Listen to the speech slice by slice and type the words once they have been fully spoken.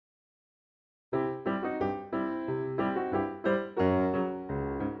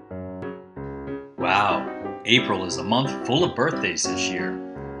Wow, April is a month full of birthdays this year.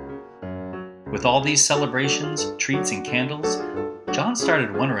 With all these celebrations, treats, and candles, John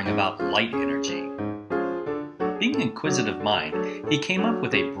started wondering about light energy. Being an inquisitive mind, he came up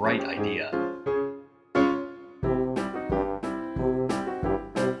with a bright idea.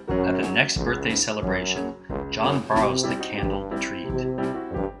 At the next birthday celebration, John borrows the candle treat.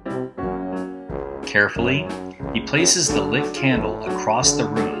 Carefully, he places the lit candle across the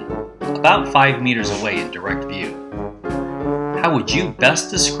room, about 5 meters away in direct view. How would you best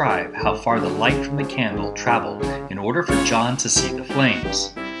describe how far the light from the candle traveled in order for John to see the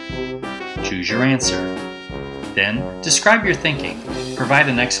flames? Choose your answer. Then, describe your thinking. Provide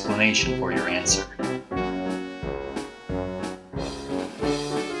an explanation for your answer.